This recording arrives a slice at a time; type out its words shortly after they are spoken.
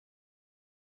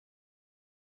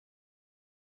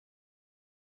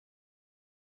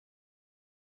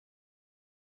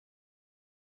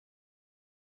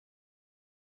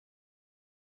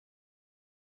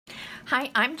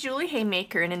Hi, I'm Julie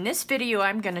Haymaker, and in this video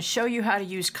I'm going to show you how to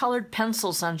use colored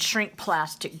pencils on shrink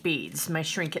plastic beads, my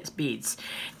Shrinkets beads.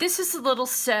 This is a little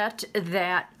set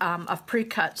that of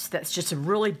pre-cuts that's just a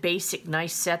really basic,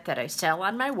 nice set that I sell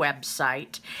on my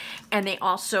website. And they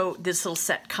also, this little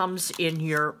set comes in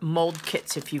your mold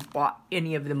kits if you've bought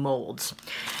any of the molds.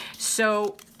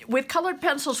 So with colored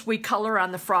pencils, we color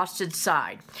on the frosted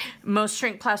side. Most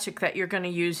shrink plastic that you're going to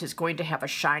use is going to have a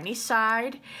shiny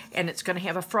side, and it's going to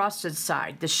have a frosted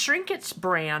side. The Shrinkets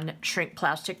brand shrink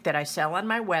plastic that I sell on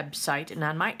my website and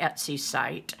on my Etsy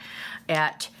site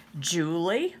at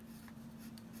Julie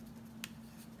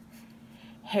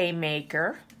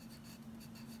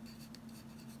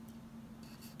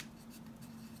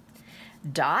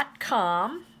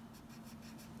Haymaker.com.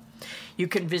 You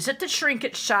can visit the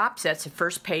Shrinkets shops. That's the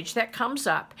first page that comes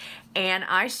up. And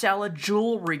I sell a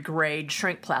jewelry grade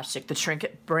shrink plastic. The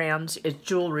Shrinkets brands is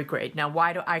jewelry grade. Now,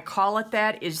 why do I call it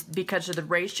that? Is because of the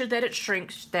ratio that it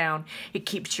shrinks down. It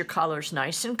keeps your colors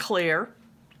nice and clear.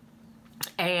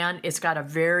 And it's got a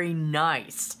very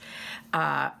nice,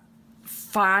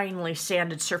 finely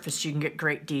sanded surface. You can get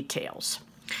great details.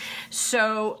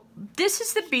 So this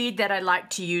is the bead that I like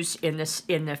to use in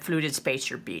the fluted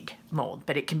spacer bead mold,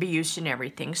 but it can be used in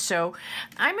everything. So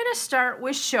I'm going to start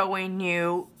with showing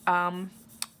you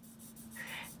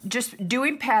just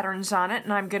doing patterns on it,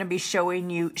 and I'm going to be showing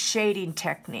you shading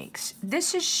techniques.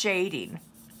 This is shading.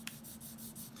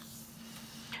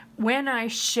 When I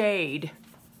shade,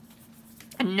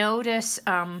 notice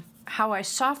how I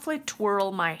softly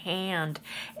twirl my hand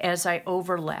as I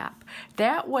overlap.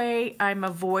 That way I'm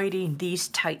avoiding these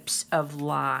types of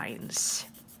lines,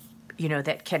 you know,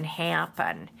 that can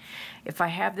happen. If I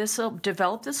have this little,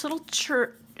 develop this little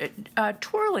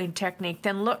twirling technique,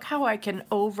 then look how I can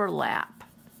overlap.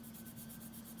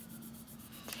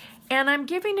 And I'm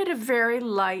giving it a very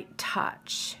light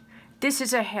touch. This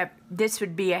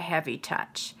would be a heavy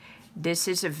touch. This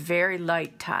is a very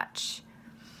light touch.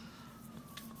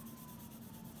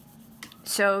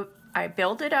 So I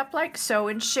build it up like so,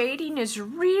 and shading is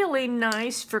really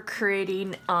nice for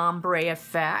creating ombre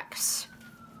effects.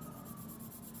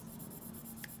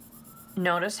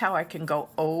 Notice how I can go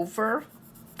over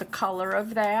the color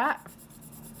of that,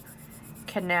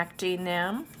 connecting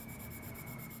them.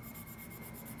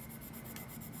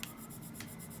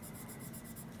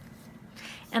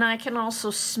 And I can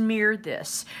also smear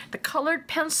this. The colored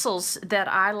pencils that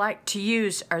I like to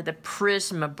use are the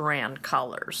Prisma brand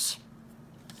colors.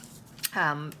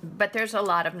 But there's a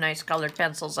lot of nice colored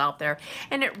pencils out there,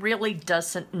 and it really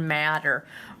doesn't matter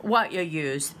what you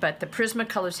use. But the Prisma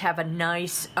colors have a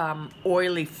nice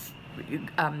oily,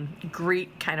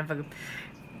 great kind of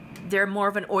they're more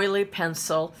of an oily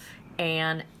pencil,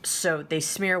 and so they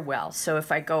smear well. So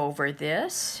if I go over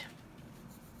this,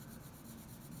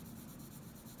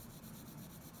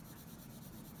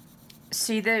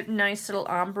 see the nice little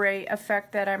ombre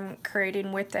effect that I'm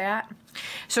creating with that?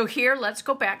 So here, let's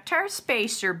go back to our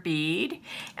spacer bead,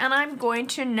 and I'm going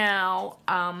to now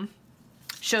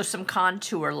show some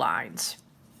contour lines.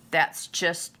 That's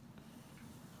just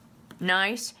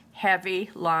nice,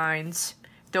 heavy lines.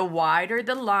 The wider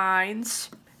the lines,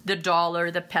 the duller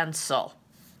the pencil.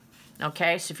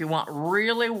 Okay, so if you want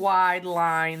really wide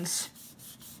lines,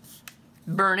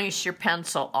 burnish your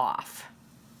pencil off.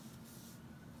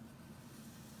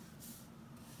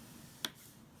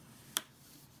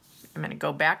 I'm going to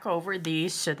go back over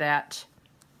these so that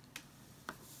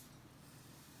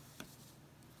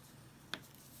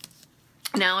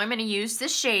now I'm going to use the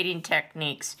shading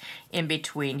techniques in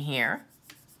between here.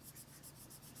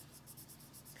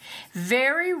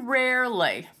 Very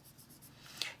rarely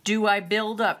do I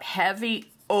build up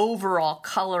heavy overall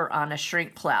color on a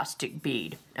shrink plastic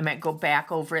bead. I might go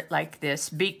back over it like this.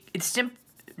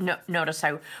 Notice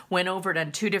I went over it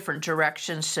in two different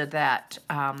directions so that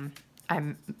I'm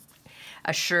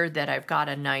assured that I've got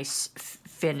a nice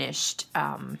finished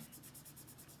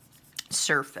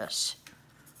surface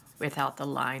without the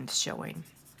lines showing.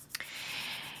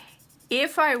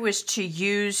 If I was to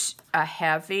use a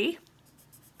heavy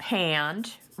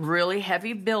hand, really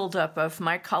heavy buildup of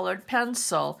my colored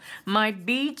pencil, my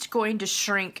bead's going to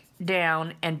shrink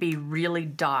down and be really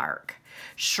dark.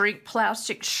 Shrink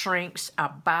plastic shrinks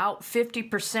about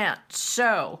 50%.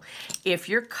 So if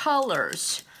your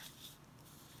colors,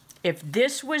 if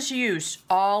this was used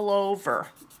all over,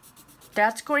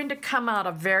 that's going to come out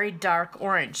a very dark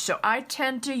orange. So I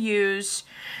tend to use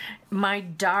my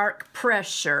dark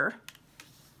pressure,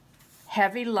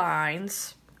 heavy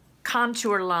lines,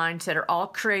 contour lines that are all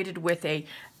created with a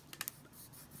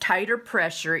tighter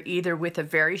pressure, either with a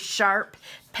very sharp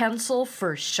pencil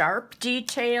for sharp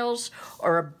details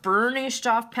or a burnished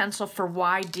off pencil for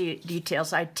wide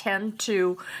details, I tend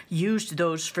to use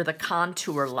those for the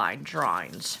contour line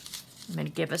drawings. I'm going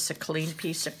to give us a clean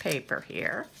piece of paper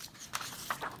here.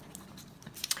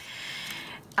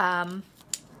 I'm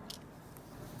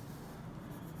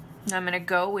going to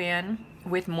go in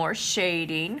with more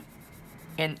shading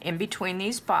in between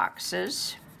these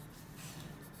boxes.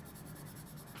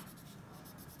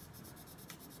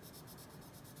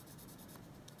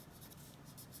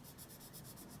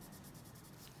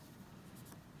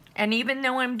 And even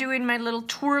though I'm doing my little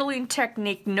twirling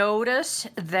technique, notice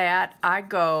that I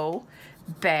go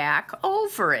back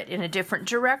over it in a different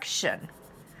direction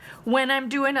when I'm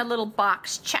doing a little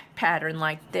box check pattern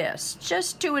like this,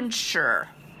 just to ensure.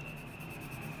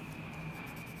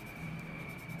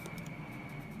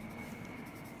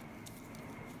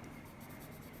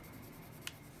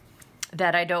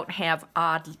 That I don't have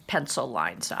odd pencil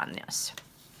lines on this.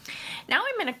 Now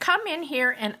I'm going to come in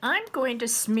here and I'm going to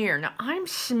smear. Now I'm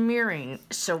smearing,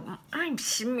 so I'm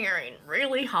smearing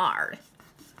really hard.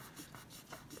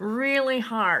 Really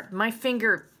hard. My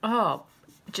finger, oh,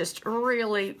 just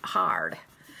really hard.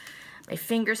 My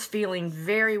finger's feeling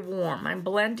very warm. I'm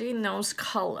blending those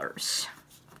colors.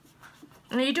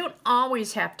 Now you don't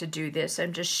always have to do this.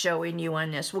 I'm just showing you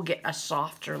on this. We'll get a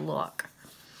softer look.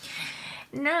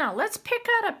 Now let's pick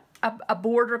out a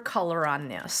border color on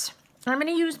this. I'm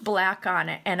going to use black on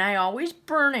it, and I always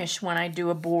burnish when I do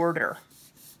a border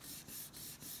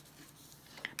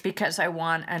because I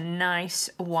want a nice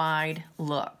wide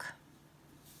look.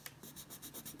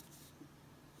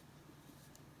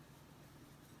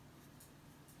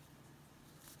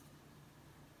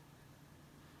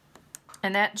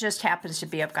 And that just happens to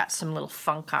be, I've got some little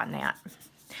funk on that.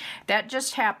 That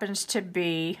just happens to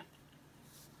be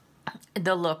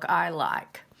the look I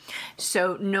like.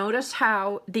 So notice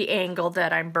how the angle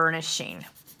that I'm burnishing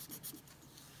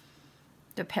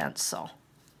the pencil.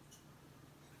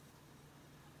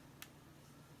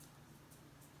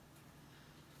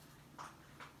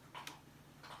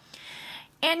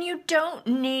 And you don't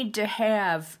need to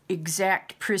have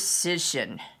exact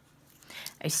precision.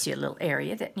 I see a little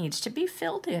area that needs to be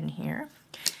filled in here.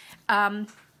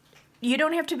 You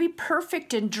don't have to be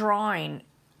perfect in drawing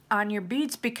on your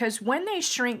beads because when they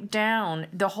shrink down,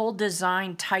 the whole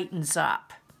design tightens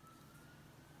up.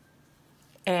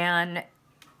 And,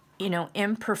 you know,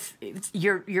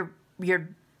 your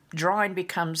drawing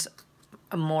becomes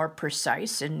more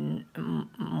precise and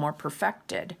more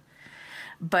perfected.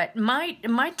 But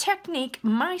my technique,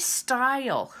 my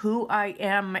style, who I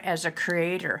am as a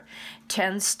creator,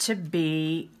 tends to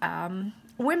be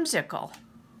whimsical.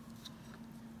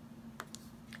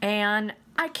 And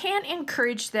I can't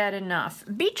encourage that enough.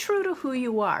 Be true to who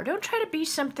you are. Don't try to be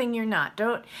something you're not.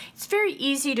 It's very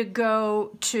easy to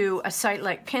go to a site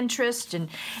like Pinterest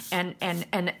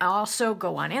and also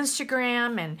go on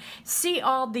Instagram and see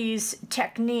all these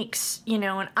techniques, you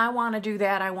know, and I want to do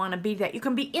that, I want to be that. You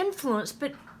can be influenced,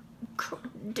 but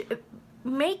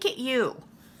make it you.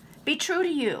 Be true to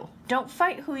you. Don't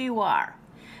fight who you are.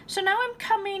 So now I'm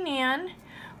coming in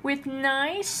with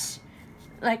nice,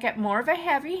 like at more of a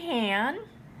heavy hand.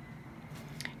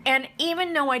 And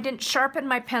even though I didn't sharpen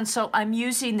my pencil, I'm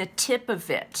using the tip of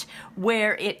it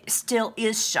where it still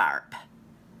is sharp.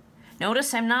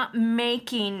 Notice I'm not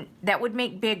making, that would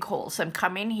make big holes. I'm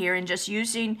coming here and just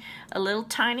using a little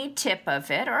tiny tip of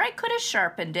it, or I could have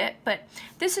sharpened it, but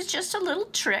this is just a little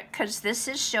trick because this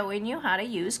is showing you how to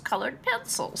use colored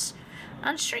pencils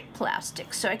on shrink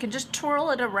plastic. So I can just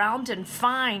twirl it around and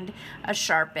find a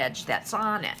sharp edge that's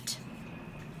on it.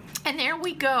 And there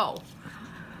we go.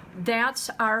 That's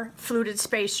our fluted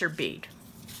spacer bead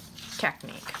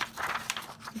technique.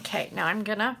 Okay, now I'm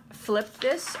gonna flip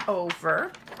this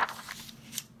over,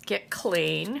 get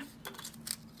clean,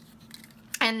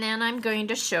 and then I'm going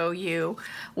to show you,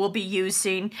 we'll be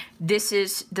using, this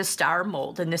is the star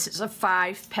mold, and this is a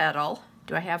 5-petal.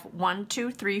 Do I have 1,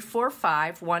 2, 3, 4,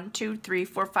 5? 1, 2, 3,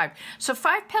 4, 5. So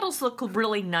 5 petals look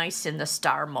really nice in the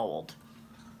star mold.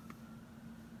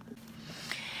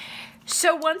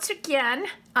 So once again,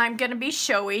 I'm going to be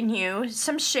showing you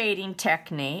some shading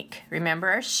technique. Remember,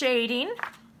 our shading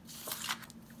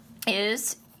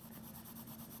is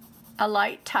a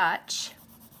light touch.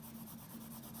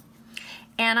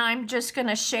 And I'm just going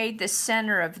to shade the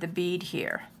center of the bead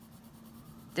here,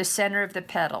 the center of the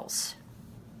petals,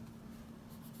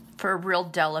 for a real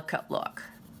delicate look.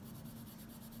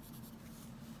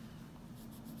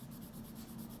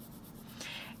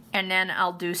 And then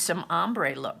I'll do some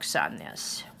ombre looks on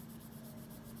this.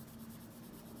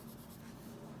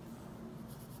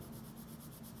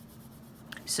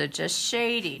 So just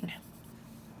shading.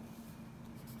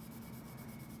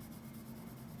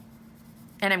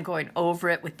 And I'm going over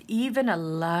it with even a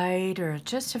lighter,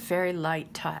 just a very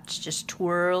light touch. Just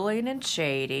twirling and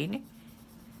shading.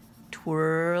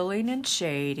 Twirling and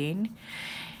shading.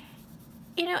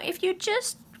 You know, if you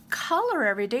just color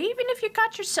every day, even if you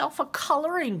got yourself a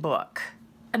coloring book,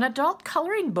 an adult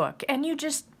coloring book, and you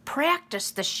just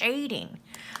practice the shading,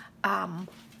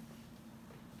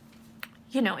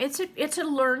 you know, it's a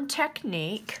learned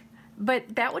technique.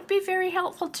 But that would be very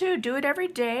helpful too. Do it every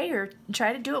day or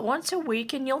try to do it once a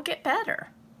week and you'll get better.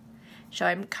 So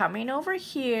I'm coming over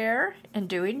here and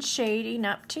doing shading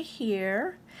up to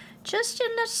here, just in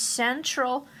the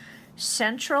central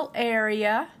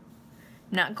area.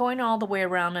 Not going all the way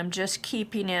around, I'm just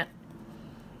keeping it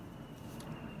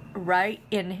right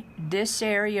in this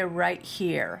area right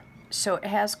here. So it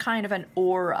has kind of an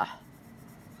aura.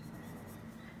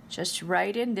 Just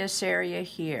right in this area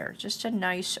here, just a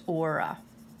nice aura.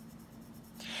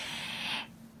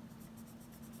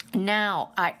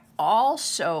 Now, I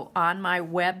also, on my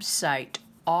website,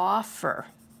 offer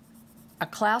a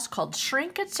class called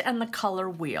Shrinkets and the Color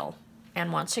Wheel.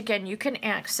 And once again, you can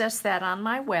access that on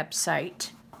my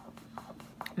website.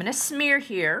 I'm going to smear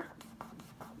here.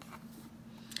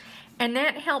 And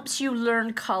that helps you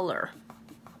learn color.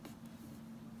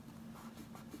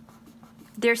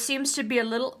 There seems to be a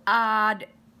little odd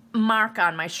mark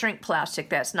on my shrink plastic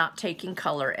that's not taking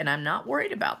color, and I'm not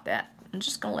worried about that. I'm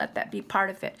just going to let that be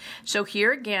part of it. So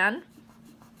here again,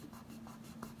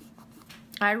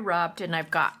 I rubbed, and I've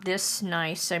got this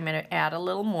nice. I'm going to add a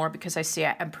little more because I see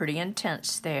I'm pretty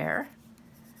intense there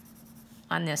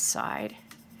on this side.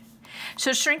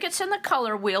 So Shrinkets and the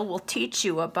Color Wheel will teach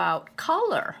you about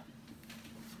color.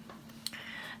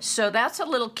 So that's a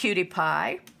little cutie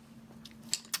pie.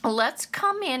 Let's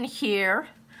come in here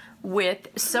with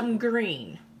some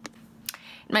green.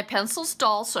 My pencil's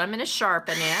dull, so I'm going to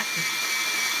sharpen it.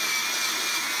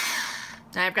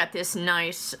 I've got this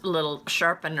nice little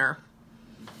sharpener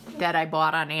that I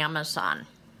bought on Amazon.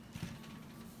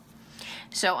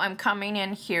 So I'm coming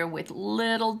in here with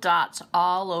little dots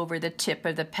all over the tip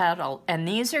of the petal. And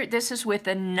this is with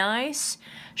a nice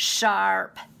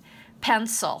sharp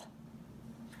pencil.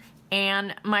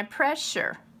 And my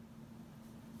pressure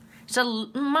is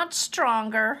much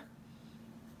stronger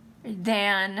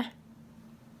than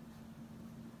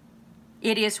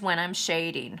it is when I'm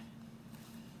shading.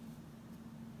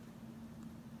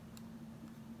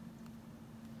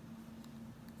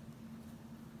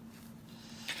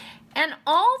 And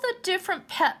all the different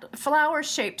flower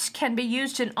shapes can be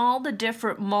used in all the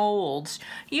different molds.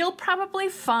 You'll probably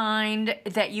find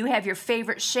that you have your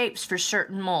favorite shapes for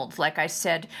certain molds. Like I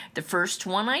said, the first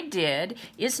one I did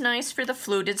is nice for the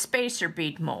fluted spacer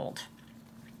bead mold.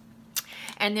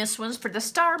 And this one's for the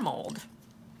star mold.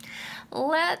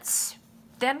 Let's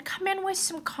then come in with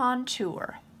some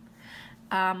contour.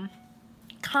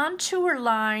 Contour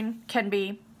line can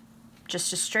be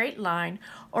just a straight line,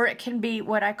 or it can be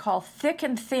what I call thick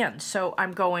and thin. So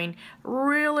I'm going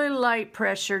really light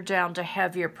pressure down to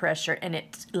heavier pressure, and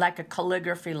it's like a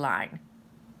calligraphy line.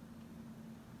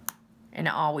 And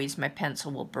always my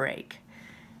pencil will break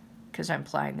because I'm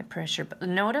applying the pressure. But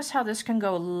notice how this can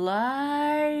go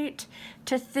light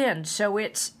to thin. So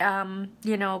it's,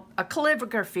 you know, a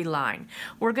calligraphy line.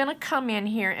 We're gonna come in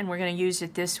here and we're gonna use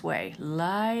it this way.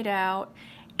 Light out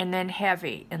and then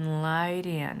heavy and light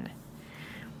in.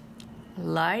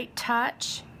 Light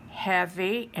touch,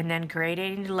 heavy, and then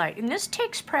gradating to light. And this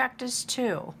takes practice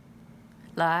too.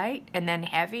 Light, and then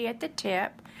heavy at the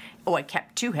tip. Oh, I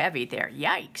kept too heavy there.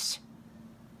 Yikes.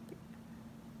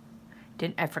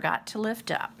 I forgot to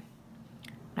lift up.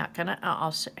 Not gonna,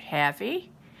 also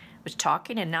heavy. Was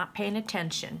talking and not paying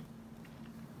attention.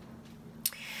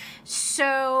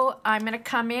 So I'm gonna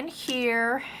come in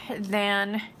here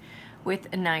then with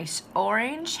a nice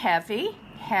orange, heavy,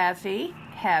 heavy,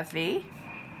 heavy.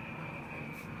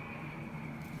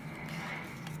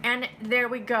 And there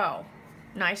we go.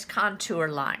 Nice contour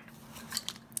line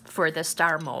for the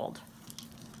star mold.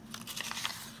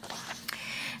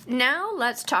 Now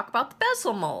let's talk about the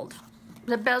bezel mold.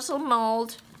 The bezel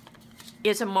mold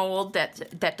is a mold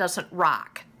that doesn't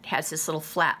rock. It has this little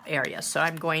flat area. So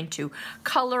I'm going to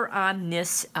color on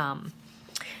this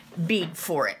bead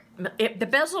for it. The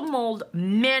bezel mold,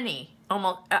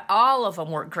 almost all of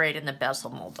them work great in the bezel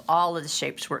mold. All of the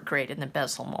shapes work great in the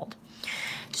bezel mold.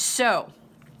 So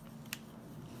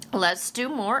let's do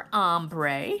more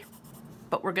ombre,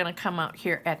 but we're going to come out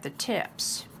here at the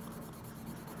tips.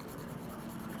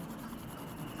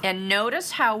 And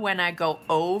notice how when I go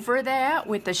over that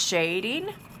with the shading,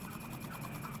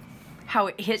 how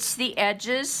it hits the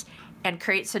edges and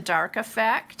creates a dark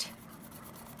effect.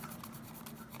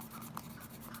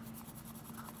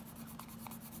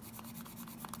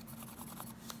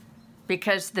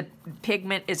 Because the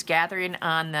pigment is gathering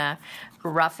on the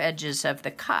rough edges of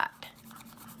the cut.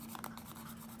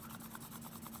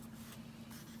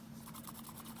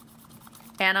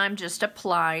 And I'm just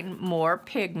applying more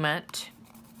pigment,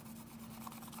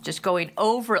 just going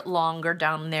over it longer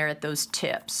down there at those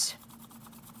tips.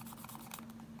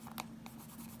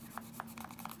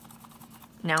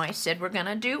 Now I said we're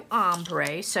gonna do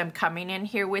ombre, so I'm coming in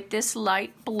here with this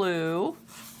light blue,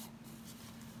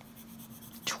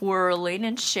 twirling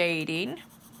and shading,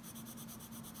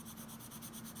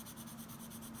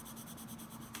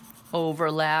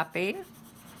 overlapping,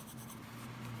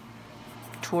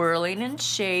 twirling and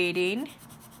shading,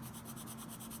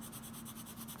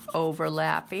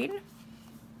 overlapping,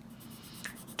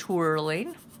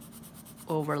 twirling,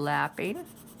 overlapping,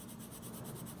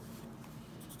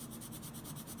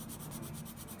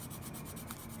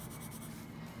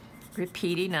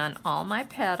 repeating on all my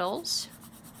petals,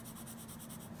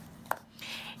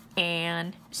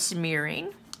 and smearing.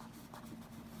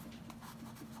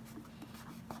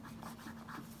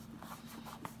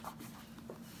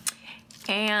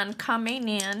 And coming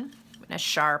in, I'm going to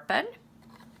sharpen.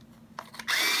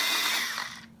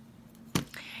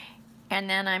 And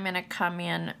then I'm going to come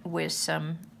in with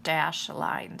some dash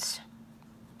lines.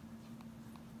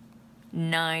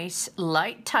 Nice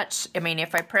light touch. I mean,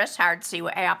 if I press hard, see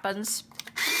what happens?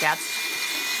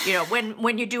 That's, you know,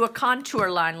 when you do a contour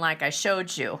line like I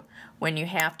showed you, when you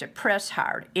have to press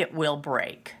hard, it will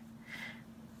break.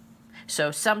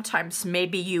 So sometimes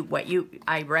maybe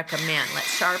I recommend, let's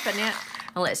sharpen it,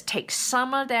 and let's take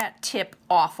some of that tip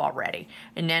off already.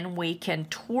 And then we can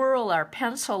twirl our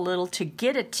pencil a little to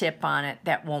get a tip on it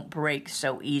that won't break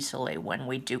so easily when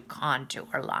we do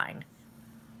contour line.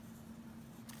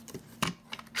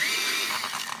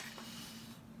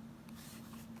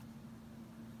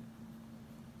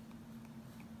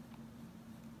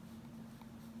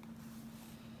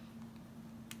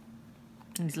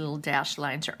 These little dash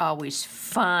lines are always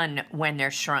fun when they're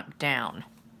shrunk down.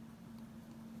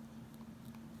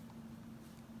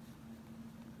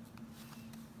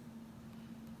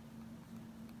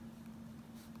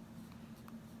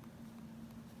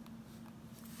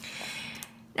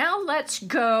 Now let's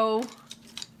go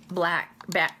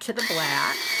back to the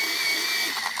black.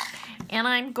 And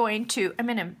I'm going to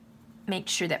make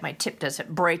sure that my tip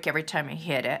doesn't break every time I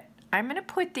hit it. I'm going to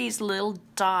put these little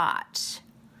dots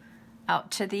out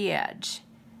to the edge.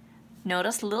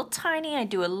 Notice little tiny, I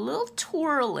do a little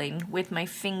twirling with my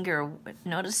finger.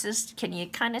 Notice this, can you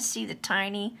kind of see the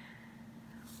tiny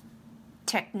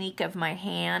technique of my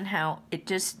hand, how it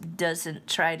just doesn't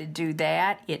try to do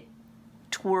that, it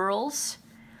twirls.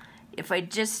 If I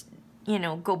just,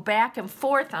 go back and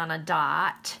forth on a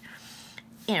dot,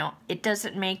 it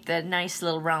doesn't make the nice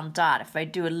little round dot. If I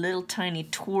do a little tiny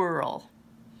twirl,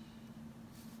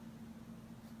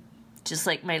 just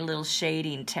like my little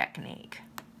shading technique.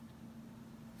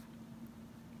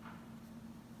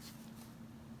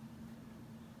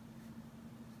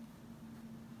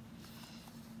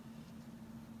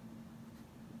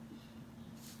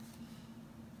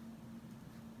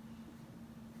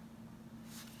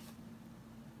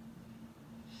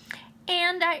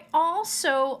 And I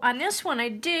also, on this one, I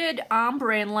did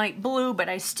ombre and light blue, but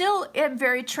I still am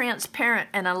very transparent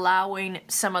and allowing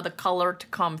some of the color to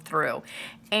come through.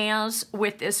 As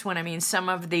with this one, some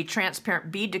of the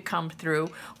transparent bead to come through,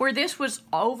 where this was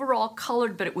overall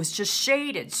colored, but it was just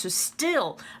shaded, so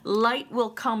still light will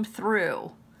come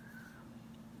through.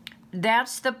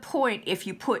 That's the point. If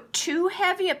you put too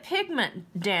heavy a pigment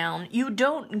down, you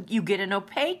get an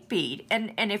opaque bead.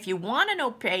 And if you want an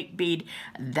opaque bead,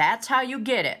 that's how you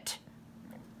get it.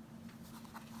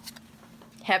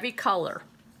 Heavy color.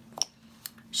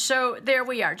 So there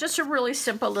we are, just a really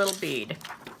simple little bead.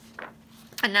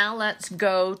 And now let's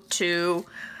go to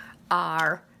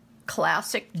our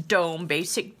classic dome,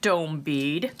 basic dome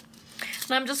bead.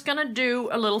 And I'm just gonna do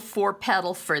a little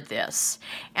 4-petal for this.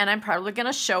 And I'm probably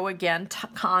gonna show again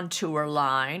contour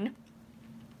line.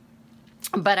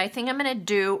 But I think I'm gonna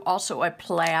do also a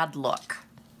plaid look.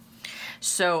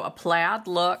 So a plaid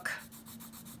look,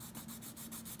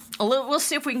 we'll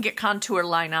see if we can get contour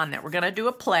line on there. We're gonna do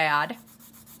a plaid.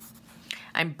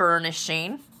 I'm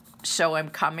burnishing, so I'm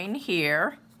coming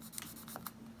here.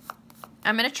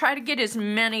 I'm gonna try to get as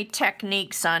many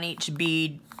techniques on each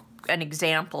bead, an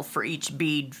example for each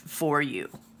bead for you.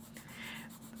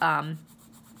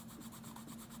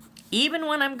 Even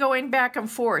when I'm going back and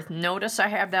forth, notice I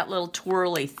have that little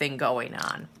twirly thing going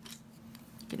on.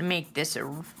 Gonna make this a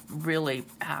really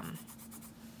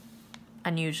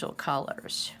unusual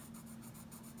colors.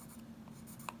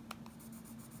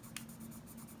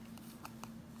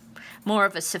 More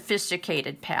of a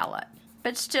sophisticated palette,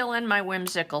 but still in my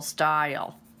whimsical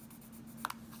style.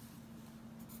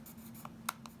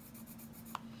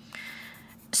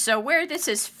 So where this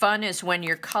is fun is when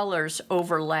your colors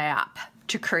overlap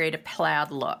to create a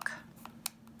plaid look.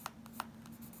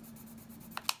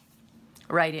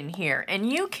 Right in here.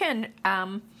 And you can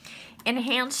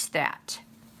enhance that.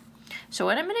 So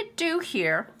what I'm going to do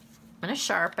here, I'm going to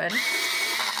sharpen,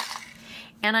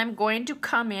 and I'm going to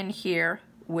come in here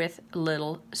with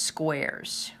little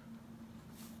squares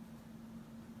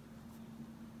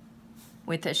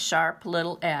with a sharp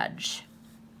little edge.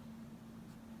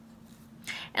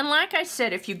 And like I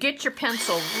said, if you get your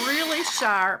pencil really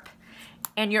sharp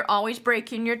and you're always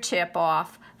breaking your tip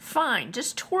off, fine,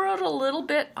 just twirl it a little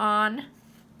bit on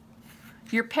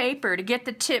your paper to get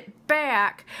the tip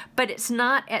back, but it's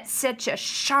not at such a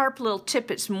sharp little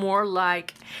tip. It's more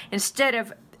like, instead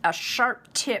of a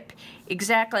sharp tip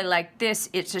exactly like this,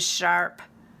 it's a sharp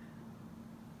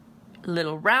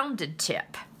little rounded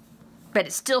tip, but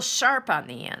it's still sharp on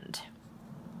the end.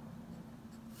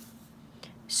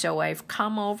 So I've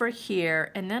come over here,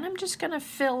 and then I'm just going to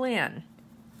fill in.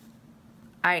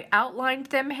 I outlined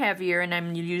them heavier, and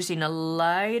I'm using a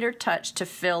lighter touch to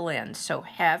fill in. So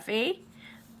heavy,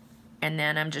 and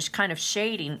then I'm just kind of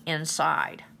shading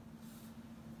inside.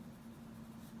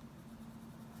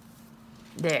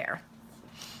 There.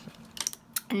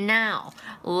 Now,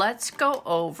 let's go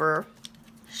over,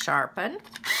 sharpen,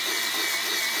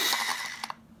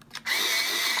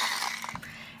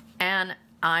 and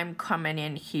I'm coming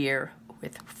in here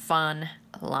with fun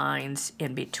lines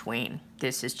in between.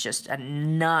 This is just a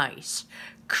nice,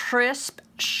 crisp,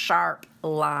 sharp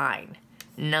line.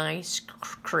 Nice,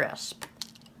 crisp.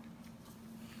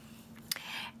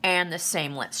 And the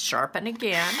same, let's sharpen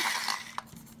again.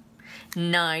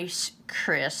 Nice,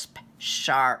 crisp,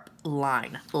 sharp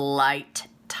line. Light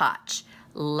touch.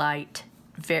 Light,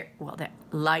 that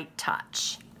light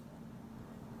touch.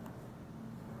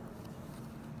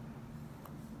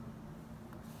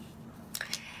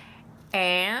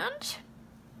 And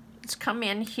let's come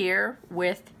in here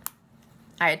with,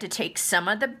 I had to take some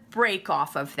of the break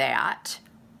off of that.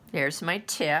 There's my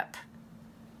tip.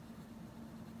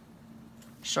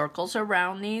 Circles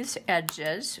around these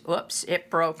edges. Whoops, it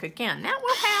broke again. That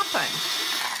will happen.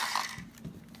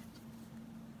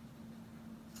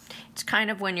 It's kind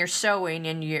of when you're sewing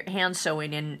and you're hand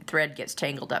sewing and thread gets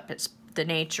tangled up. It's the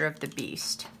nature of the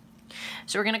beast.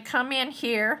 So we're going to come in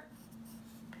here.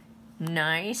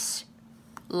 Nice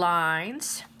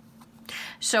lines.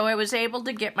 So I was able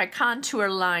to get my contour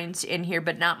lines in here,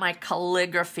 but not my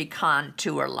calligraphy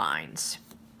contour lines.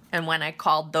 And when I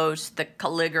called those the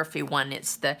calligraphy one,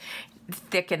 it's the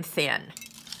thick and thin.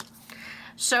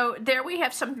 So there we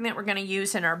have something that we're going to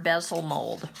use in our bezel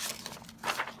mold.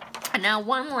 And now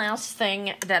one last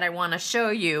thing that I want to show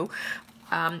you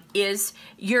is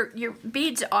your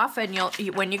beads. Often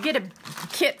when you get a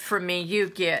kit from me, you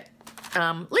get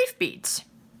leaf beads.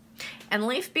 And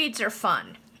leaf beads are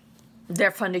fun.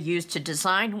 They're fun to use to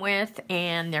design with,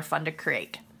 and they're fun to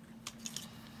create.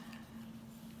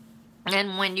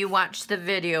 And when you watch the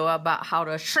video about how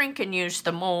to shrink and use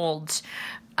the molds,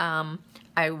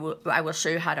 I will show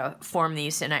you how to form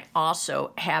these, and I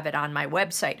also have it on my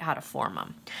website how to form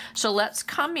them. So let's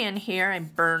come in here. I'm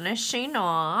burnishing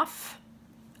off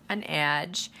an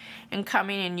edge and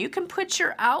coming in. You can put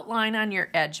your outline on your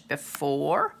edge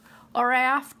before or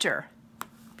after.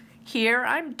 Here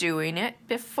I'm doing it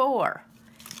before.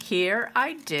 Here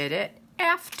I did it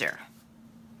after.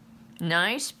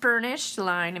 Nice burnished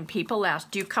line, and people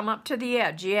ask, do you come up to the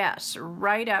edge? Yes,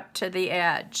 right up to the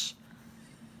edge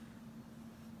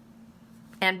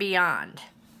and beyond.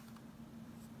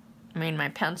 I mean, my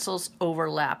pencils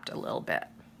overlapped a little bit.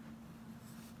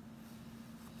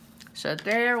 So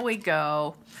there we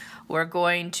go. We're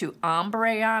going to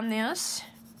ombre on this.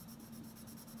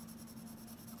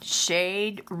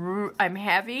 Shade, I'm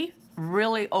heavy,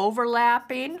 really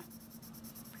overlapping,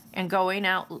 and going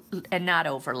out and not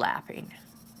overlapping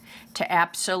to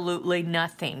absolutely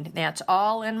nothing. That's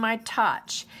all in my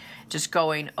touch. Just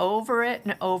going over it,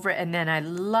 and then I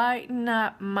lighten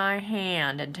up my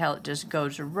hand until it just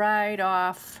goes right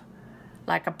off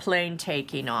like a plane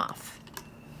taking off.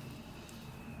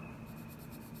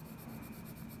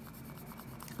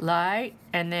 Light,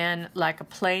 and then like a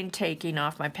plane taking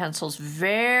off. My pencil's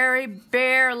very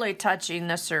barely touching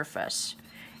the surface.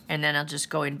 And then I'm just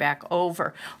going back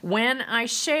over. When I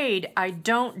shade, I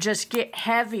don't just get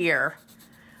heavier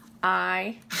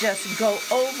I just go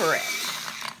over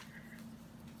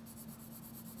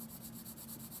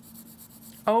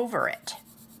it,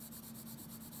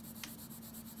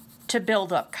 to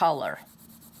build up color.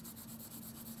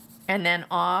 And then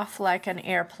off like an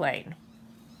airplane.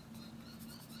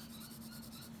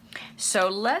 So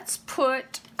let's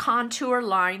put contour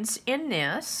lines in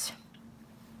this.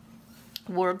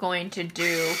 We're going to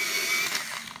do,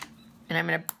 and I'm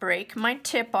going to break my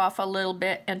tip off a little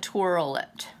bit and twirl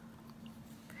it.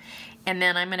 And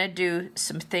then I'm going to do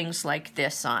some things like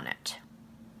this on it.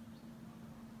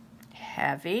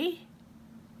 Heavy.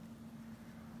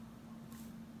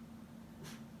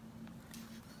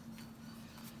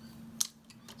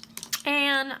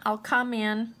 And I'll come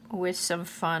in with some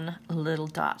fun little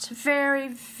dots. Very,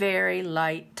 very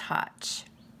light touch.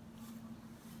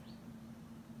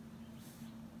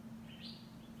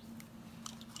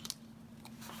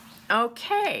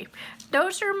 Okay,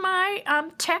 those are my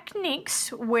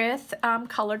techniques with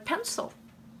colored pencil.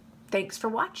 Thanks for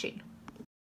watching.